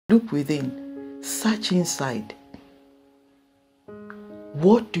Look within. Search inside.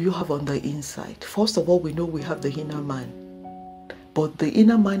 What do you have on the inside? First of all, we know we have the inner man. But the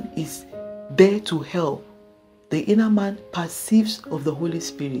inner man is there to help. The inner man perceives of the Holy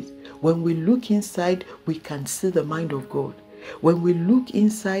Spirit. When we look inside, we can see the mind of God. When we look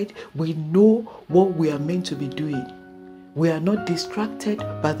inside, we know what we are meant to be doing. We are not distracted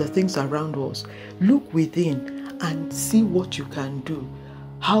by the things around us. Look within and see what you can do.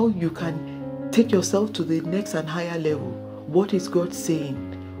 How you can take yourself to the next and higher level. What is God saying?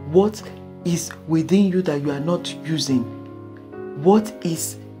 What is within you that you are not using? What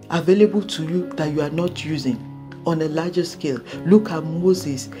is available to you that you are not using? On a larger scale, look at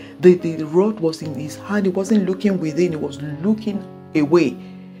Moses. The rod was in his hand. He wasn't looking within. He was looking away.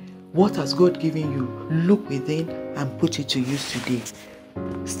 What has God given you? Look within and put it to use today.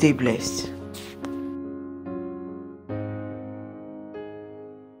 Stay blessed.